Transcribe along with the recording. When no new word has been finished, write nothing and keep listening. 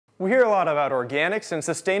We hear a lot about organics and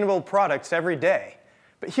sustainable products every day,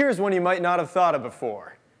 but here's one you might not have thought of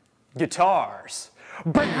before. Guitars.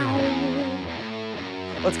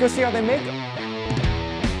 Let's go see how they make them.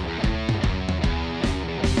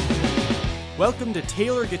 Welcome to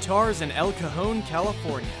Taylor Guitars in El Cajon,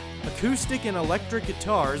 California. Acoustic and electric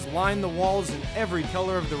guitars line the walls in every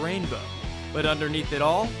color of the rainbow. But underneath it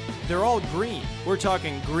all, they're all green. We're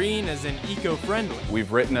talking green as in eco-friendly.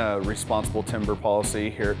 We've written a responsible timber policy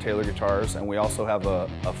here at Taylor Guitars, and we also have a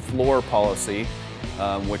floor policy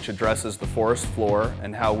which addresses the forest floor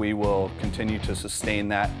and how we will continue to sustain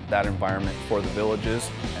that environment for the villages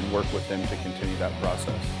and work with them to continue that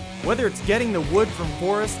process. Whether it's getting the wood from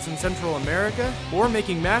forests in Central America or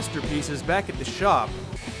making masterpieces back at the shop,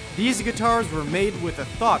 these guitars were made with a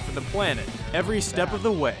thought for the planet every step of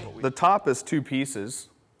the way. The top is 2 pieces,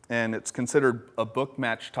 and it's considered a book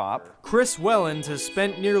match top. Chris Wellens has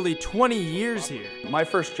spent nearly 20 years here. My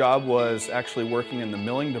first job was actually working in the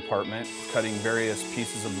milling department, cutting various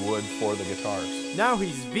pieces of wood for the guitars. Now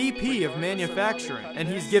he's VP of manufacturing, and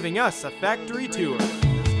he's giving us a factory tour.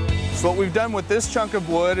 So what we've done with this chunk of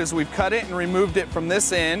wood is we've cut it and removed it from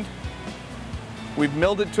this end. We've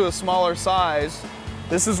milled it to a smaller size.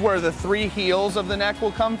 This is where the 3 heels of the neck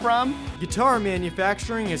will come from. Guitar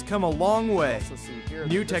manufacturing has come a long way.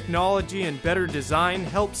 New technology and better design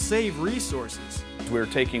help save resources. We were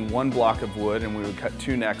taking 1 block of wood and we would cut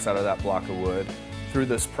 2 necks out of that block of wood. Through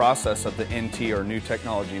this process of the NT or new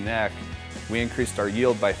technology neck, we increased our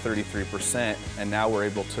yield by 33%, and now we're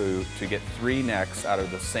able to get 3 necks out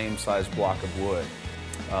of the same size block of wood.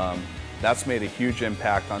 That's made a huge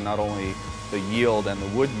impact on not only the yield and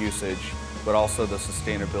the wood usage, but also the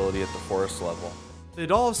sustainability at the forest level. It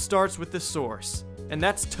all starts with the source, and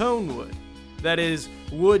that's tone wood. That is,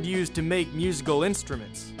 wood used to make musical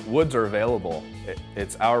instruments. Woods are available.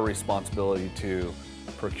 It's our responsibility to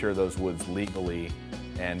procure those woods legally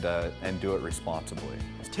and do it responsibly.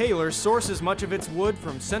 Taylor sources much of its wood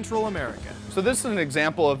from Central America. So this is an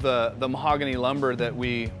example of the mahogany lumber that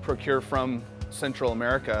we procure from Central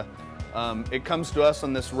America. It comes to us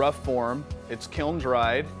in this rough form. It's kiln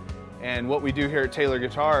dried. And what we do here at Taylor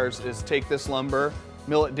Guitars is take this lumber,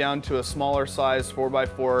 mill it down to a smaller size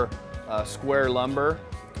 4x4 square lumber,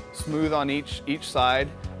 smooth on each side,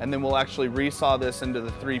 and then we'll actually resaw this into the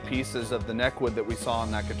 3 pieces of the neckwood that we saw on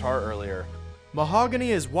that guitar earlier. Mahogany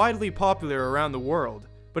is widely popular around the world,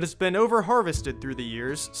 but it's been over-harvested through the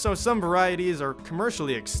years, so some varieties are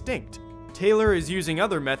commercially extinct. Taylor is using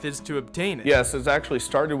other methods to obtain it. Yes, it's actually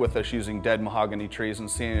started with us using dead mahogany trees and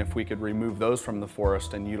seeing if we could remove those from the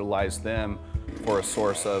forest and utilize them for a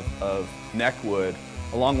source of neckwood,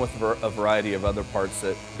 along with a variety of other parts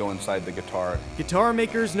that go inside the guitar. Guitar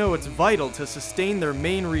makers know it's vital to sustain their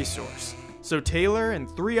main resource, so Taylor and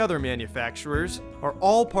 3 other manufacturers are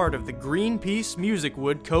all part of the Greenpeace Music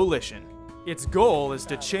Wood Coalition. Its goal is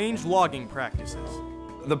to change logging practices.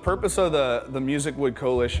 The purpose of the Music Wood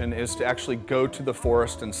Coalition is to actually go to the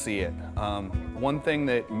forest and see it. One thing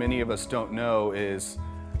that many of us don't know is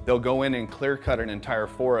they'll go in and clear cut an entire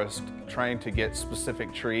forest trying to get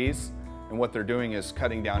specific trees, and what they're doing is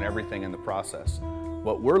cutting down everything in the process.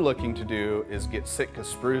 What we're looking to do is get Sitka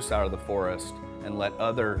spruce out of the forest and let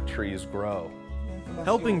other trees grow.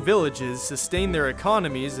 Helping villages sustain their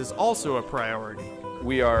economies is also a priority.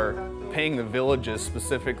 We are paying the villages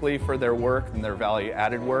specifically for their work and their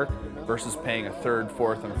value-added work versus paying a 3rd,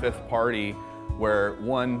 4th, and 5th party where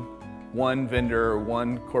one vendor or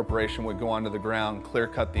one corporation would go onto the ground, clear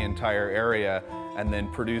cut the entire area, and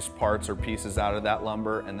then produce parts or pieces out of that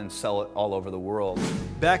lumber and then sell it all over the world.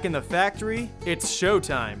 Back in the factory, it's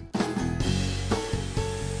showtime.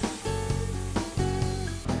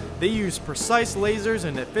 They use precise lasers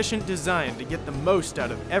and efficient design to get the most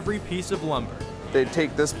out of every piece of lumber. They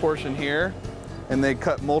take this portion here and they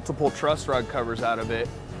cut multiple truss rod covers out of it,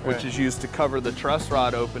 which is used to cover the truss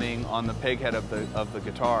rod opening on the peg head of the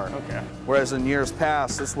guitar. Okay. Whereas in years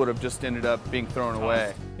past, this would have just ended up being thrown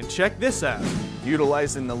away. And check this out.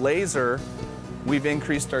 Utilizing the laser, we've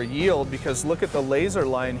increased our yield because look at the laser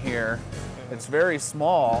line here. It's very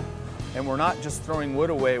small, and we're not just throwing wood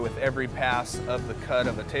away with every pass of the cut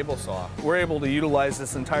of a table saw. We're able to utilize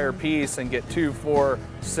this entire piece and get 2, 4,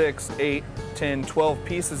 6, 8, 10, 12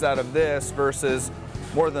 pieces out of this versus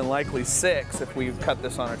more than likely 6 if we cut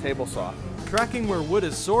this on a table saw. Tracking where wood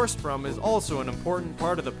is sourced from is also an important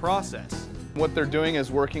part of the process. What they're doing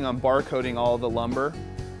is working on barcoding all of the lumber,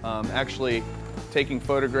 actually taking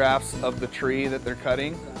photographs of the tree that they're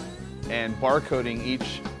cutting and barcoding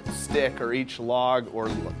each stick or each log or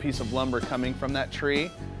piece of lumber coming from that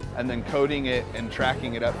tree and then coding it and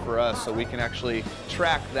tracking it up for us so we can actually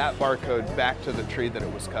track that barcode back to the tree that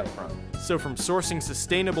it was cut from. So from sourcing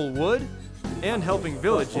sustainable wood and helping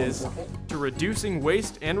villages to reducing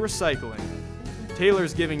waste and recycling,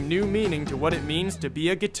 Taylor's giving new meaning to what it means to be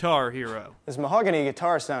a guitar hero. This mahogany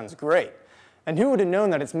guitar sounds great. And who would have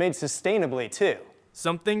known that it's made sustainably too?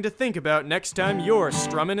 Something to think about next time you're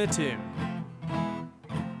strumming a tune.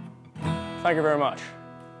 Thank you very much.